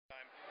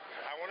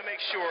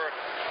sure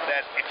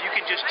that if you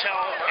can just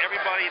tell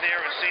everybody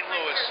there in St.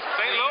 Louis,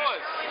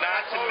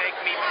 not to make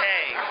me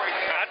pay.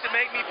 Not to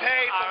make me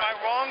pay for my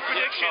wrong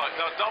prediction.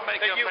 No, don't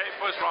make him pay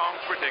for his wrong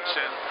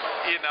prediction.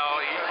 You know,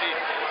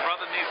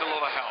 brother needs a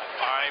little help.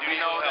 All right, we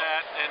know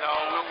that. You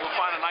know, we'll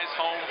find a nice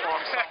home for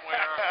him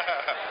somewhere.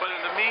 But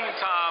in the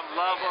meantime,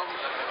 love him,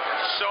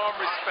 show him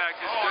respect.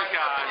 He's a good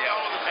guy.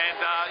 And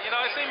you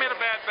know, I think he made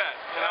a bad bet.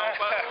 You know,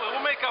 but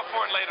we'll make up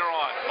for it later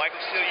on.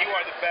 Michael Steele, you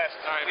are the best.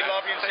 All right, we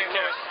love you in St.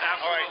 Louis.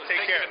 Absolutely. All right,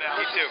 take care.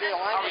 You too.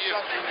 How are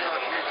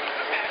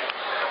you?